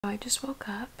I just woke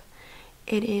up.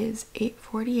 It is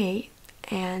 8:48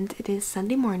 and it is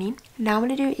Sunday morning. Now I'm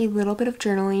going to do a little bit of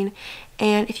journaling,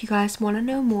 and if you guys want to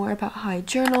know more about how I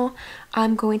journal,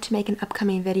 I'm going to make an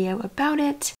upcoming video about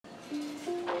it.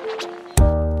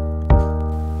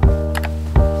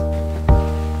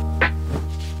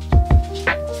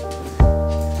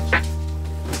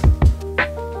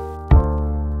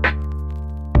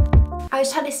 I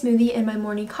just had a smoothie and my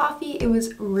morning coffee. It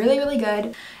was really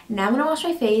good. Now I'm gonna wash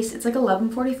my face. It's like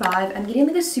 11:45. I'm getting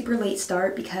like a super late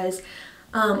start because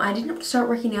I didn't start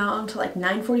working out until like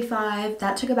 9:45.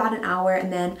 That took about an hour,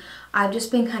 and then I've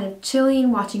just been kind of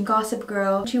chilling, watching Gossip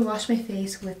Girl. To wash my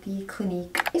face with the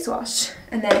Clinique face wash.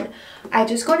 And then I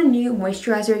just got a new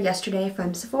moisturizer yesterday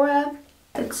from Sephora.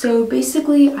 So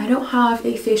basically, I don't have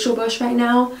a facial brush right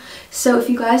now, so if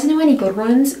you guys know any good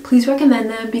ones, please recommend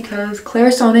them because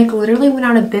Clarisonic literally went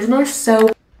out of business.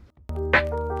 So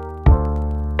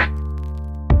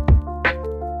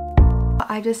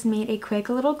I just made a quick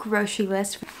little grocery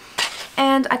list,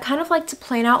 and I kind of like to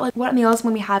plan out like what meals I'm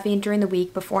going to be having during the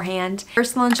week beforehand.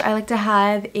 First lunch I like to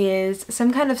have is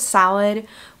some kind of salad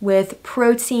with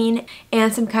protein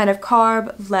and some kind of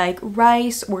carb like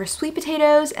rice or sweet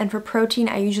potatoes, and for protein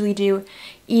I usually do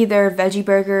either veggie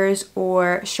burgers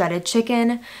or shredded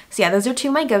chicken. So yeah, those are two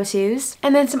of my go-tos.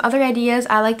 And then some other ideas,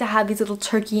 I like to have these little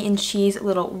turkey and cheese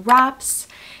little wraps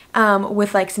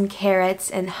with like some carrots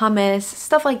and hummus,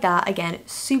 stuff like that. Again,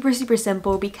 super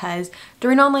simple because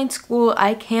during online school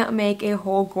I can't make a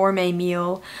whole gourmet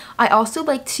meal. I also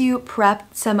like to prep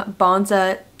some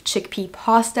bonza chickpea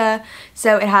pasta,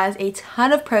 so it has a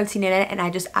ton of protein in it, and I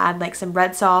just add like some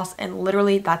red sauce and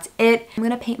literally that's it. I'm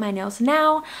gonna paint my nails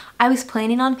now. I was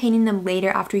planning on painting them later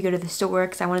after we go to the store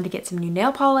because I wanted to get some new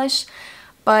nail polish.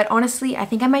 But honestly, I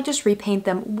think I might just repaint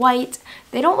them white.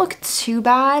 They don't look too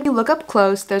bad. If you look up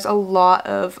close, there's a lot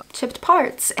of chipped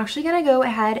parts. I'm actually gonna go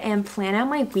ahead and plan out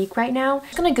my week right now. I'm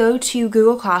just gonna go to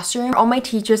Google Classroom. All my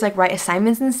teachers like write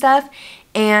assignments and stuff,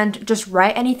 and just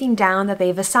write anything down that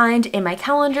they've assigned in my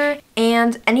calendar,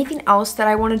 and anything else that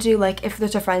I want to do, like if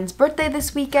there's a friend's birthday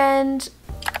this weekend.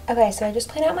 Okay, so I just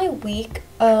planned out my week.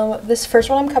 This first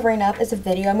one I'm covering up is a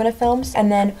video I'm going to film.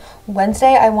 And then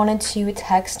Wednesday I wanted to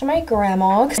text my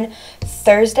grandma. And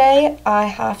Thursday I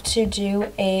have to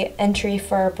do a entry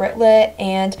for Britlit,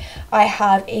 and I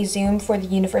have a Zoom for the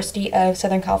University of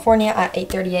Southern California at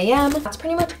 8:30 a.m. That's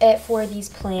pretty much it for these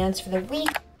plans for the week.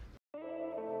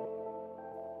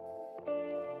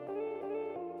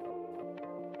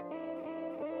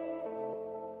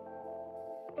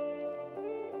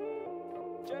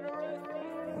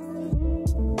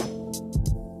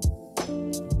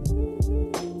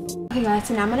 Okay guys,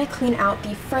 so now I'm going to clean out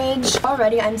the fridge.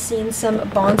 Already I'm seeing some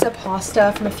bonza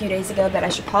pasta from a few days ago that I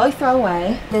should probably throw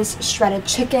away. This shredded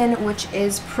chicken, which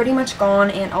is pretty much gone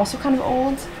and also kind of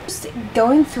old. Just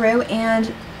going through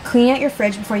and cleaning out your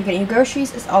fridge before you get any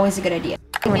groceries is always a good idea.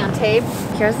 On tape,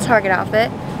 here's the Target outfit.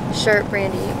 Shirt,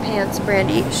 Brandy. Pants,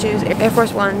 Brandy. Shoes, Air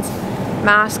Force Ones.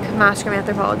 Mask from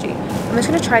Anthropology. I'm just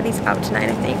gonna try these out tonight,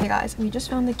 I think. Hey guys, we just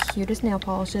found the cutest nail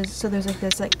polishes. So there's like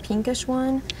this like pinkish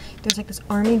one, there's like this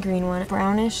army green one,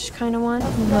 brownish kind of one.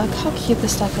 Look how cute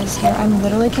this stuff is here. I'm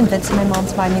literally convinced my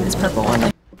mom's buying me this purple one.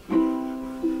 Like,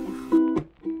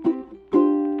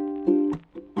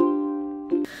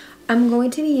 I'm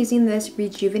going to be using this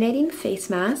rejuvenating face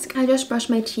mask. I just brushed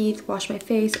my teeth, washed my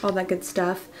face, all that good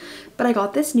stuff. But I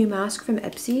got this new mask from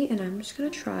Ipsy and I'm just gonna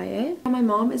try it. My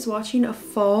mom is watching a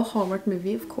fall Hallmark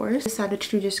movie, of course. Decided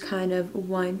to just kind of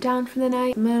wind down for the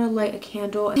night. I'm gonna light a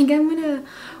candle. I think I'm gonna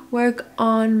work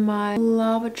on my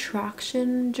law of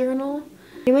attraction journal.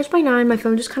 Pretty much by 9, my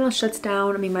phone just kind of shuts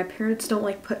down. I mean, my parents don't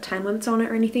like put time limits on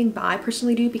it or anything, but I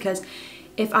personally do because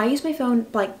if I use my phone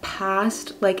like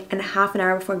past like half an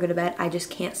hour before I go to bed, I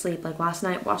just can't sleep. Like last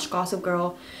night, watched Gossip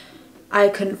Girl. I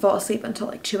couldn't fall asleep until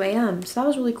like 2 a.m. So that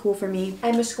was really cool for me.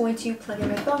 I'm just going to plug in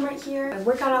my phone right here. My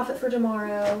workout outfit for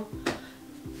tomorrow.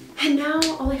 And now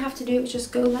all I have to do is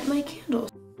just go light my candles.